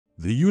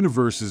The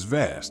universe is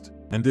vast,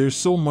 and there's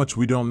so much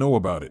we don't know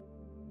about it.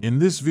 In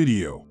this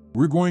video,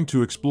 we're going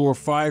to explore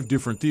 5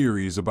 different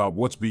theories about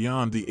what's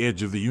beyond the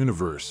edge of the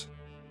universe.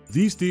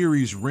 These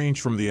theories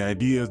range from the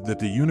idea that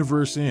the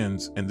universe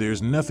ends and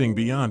there's nothing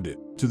beyond it,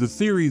 to the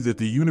theory that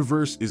the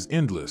universe is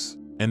endless,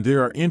 and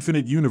there are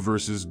infinite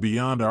universes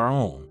beyond our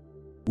own.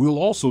 We'll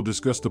also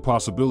discuss the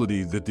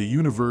possibility that the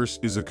universe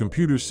is a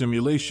computer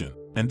simulation,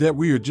 and that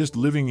we are just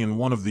living in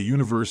one of the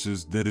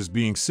universes that is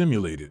being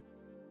simulated.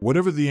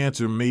 Whatever the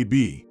answer may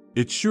be,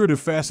 it's sure to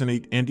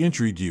fascinate and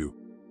intrigue you.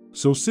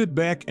 So sit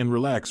back and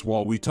relax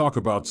while we talk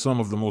about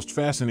some of the most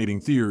fascinating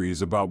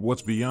theories about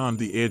what's beyond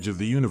the edge of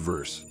the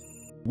universe.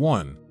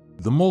 1.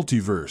 The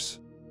multiverse.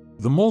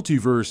 The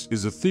multiverse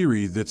is a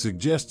theory that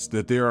suggests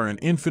that there are an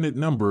infinite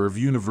number of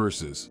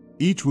universes,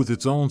 each with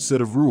its own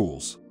set of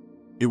rules.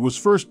 It was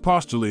first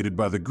postulated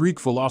by the Greek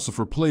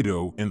philosopher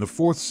Plato in the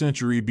 4th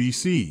century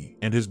BC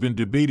and has been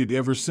debated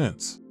ever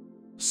since.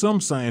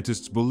 Some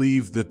scientists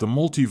believe that the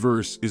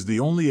multiverse is the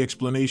only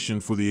explanation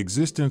for the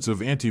existence of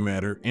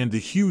antimatter and the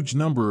huge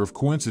number of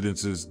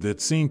coincidences that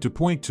seem to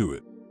point to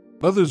it.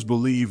 Others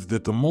believe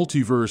that the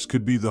multiverse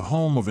could be the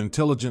home of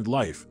intelligent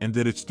life and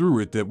that it's through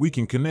it that we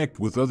can connect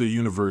with other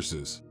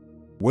universes.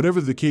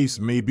 Whatever the case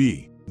may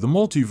be, the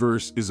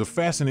multiverse is a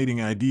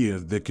fascinating idea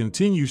that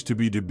continues to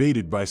be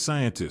debated by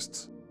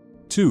scientists.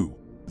 2.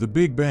 The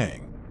Big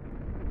Bang.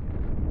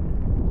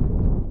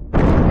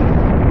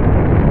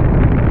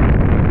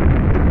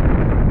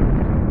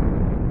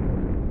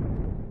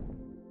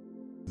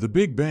 The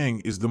Big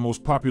Bang is the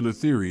most popular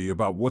theory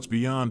about what's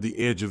beyond the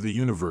edge of the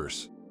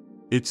universe.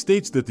 It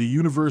states that the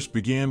universe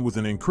began with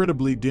an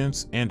incredibly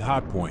dense and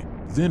hot point,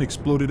 then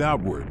exploded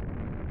outward.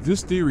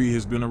 This theory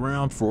has been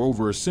around for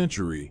over a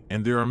century,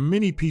 and there are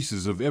many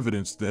pieces of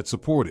evidence that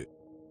support it.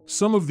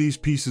 Some of these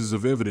pieces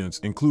of evidence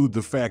include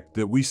the fact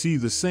that we see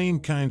the same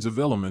kinds of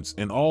elements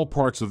in all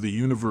parts of the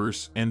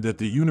universe and that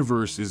the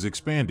universe is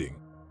expanding.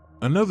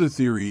 Another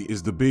theory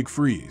is the Big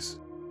Freeze.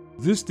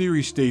 This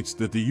theory states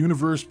that the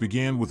universe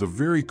began with a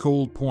very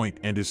cold point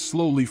and is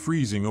slowly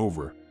freezing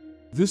over.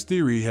 This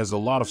theory has a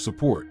lot of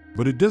support,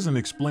 but it doesn't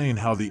explain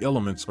how the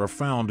elements are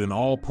found in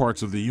all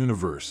parts of the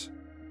universe.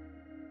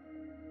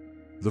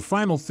 The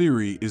final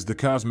theory is the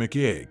cosmic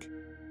egg.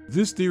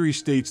 This theory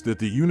states that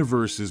the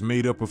universe is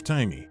made up of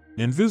tiny,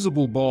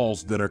 invisible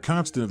balls that are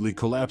constantly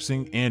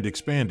collapsing and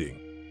expanding.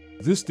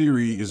 This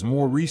theory is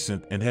more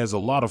recent and has a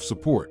lot of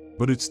support,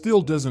 but it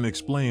still doesn't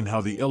explain how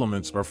the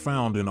elements are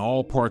found in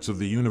all parts of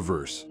the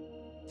universe.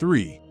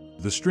 3.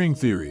 The string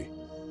theory.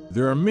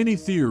 There are many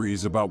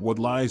theories about what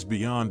lies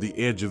beyond the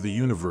edge of the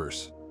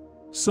universe.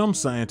 Some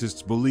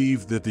scientists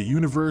believe that the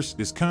universe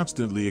is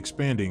constantly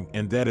expanding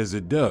and that as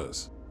it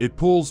does, it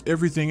pulls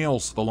everything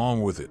else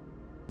along with it.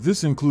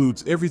 This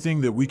includes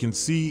everything that we can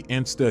see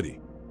and study.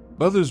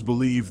 Others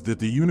believe that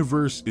the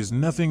universe is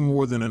nothing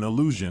more than an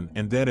illusion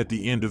and that at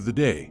the end of the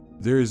day,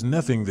 there is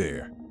nothing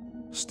there.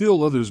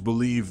 Still others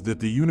believe that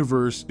the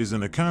universe is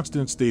in a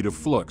constant state of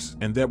flux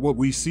and that what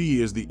we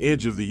see as the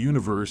edge of the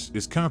universe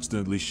is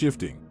constantly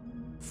shifting.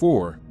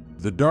 4.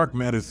 The dark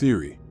matter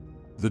theory.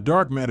 The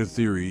dark matter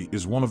theory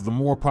is one of the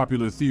more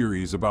popular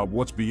theories about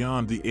what's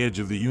beyond the edge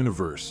of the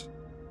universe.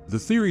 The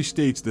theory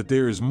states that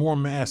there is more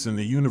mass in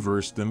the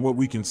universe than what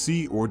we can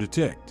see or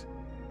detect.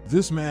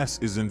 This mass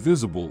is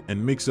invisible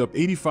and makes up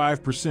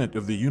 85%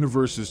 of the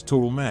universe's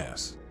total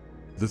mass.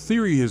 The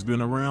theory has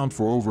been around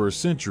for over a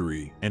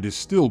century and is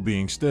still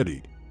being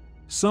studied.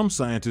 Some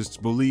scientists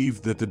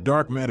believe that the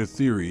dark matter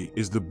theory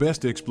is the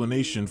best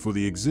explanation for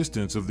the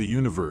existence of the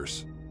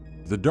universe.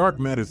 The dark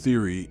matter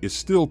theory is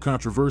still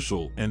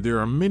controversial, and there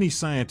are many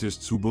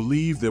scientists who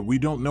believe that we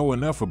don't know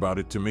enough about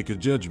it to make a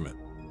judgment.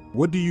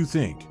 What do you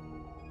think?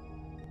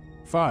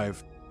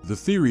 5. The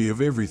theory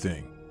of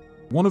everything.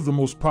 One of the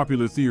most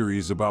popular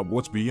theories about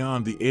what's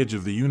beyond the edge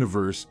of the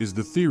universe is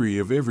the theory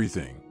of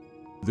everything.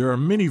 There are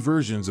many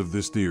versions of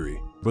this theory,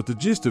 but the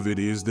gist of it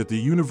is that the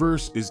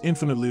universe is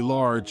infinitely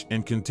large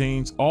and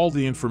contains all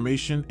the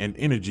information and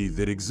energy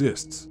that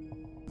exists.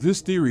 This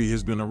theory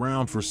has been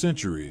around for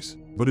centuries,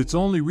 but it's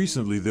only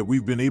recently that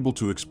we've been able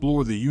to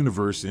explore the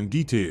universe in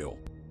detail.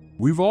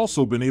 We've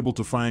also been able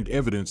to find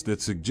evidence that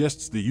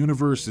suggests the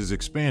universe is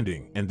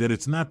expanding and that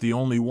it's not the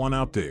only one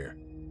out there.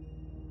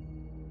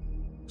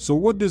 So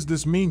what does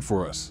this mean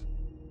for us?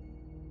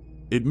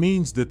 It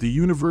means that the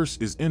universe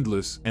is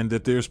endless and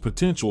that there's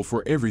potential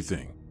for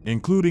everything,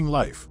 including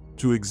life,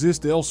 to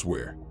exist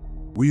elsewhere.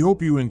 We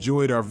hope you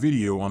enjoyed our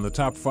video on the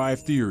top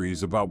 5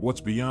 theories about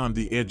what's beyond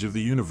the edge of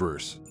the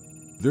universe.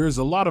 There is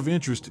a lot of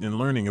interest in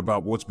learning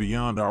about what's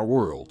beyond our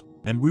world,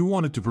 and we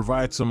wanted to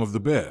provide some of the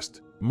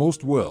best,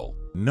 most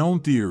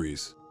well-known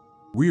theories.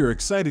 We are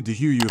excited to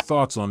hear your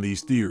thoughts on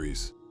these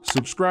theories.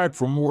 Subscribe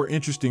for more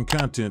interesting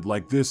content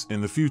like this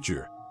in the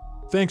future.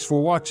 Thanks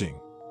for watching.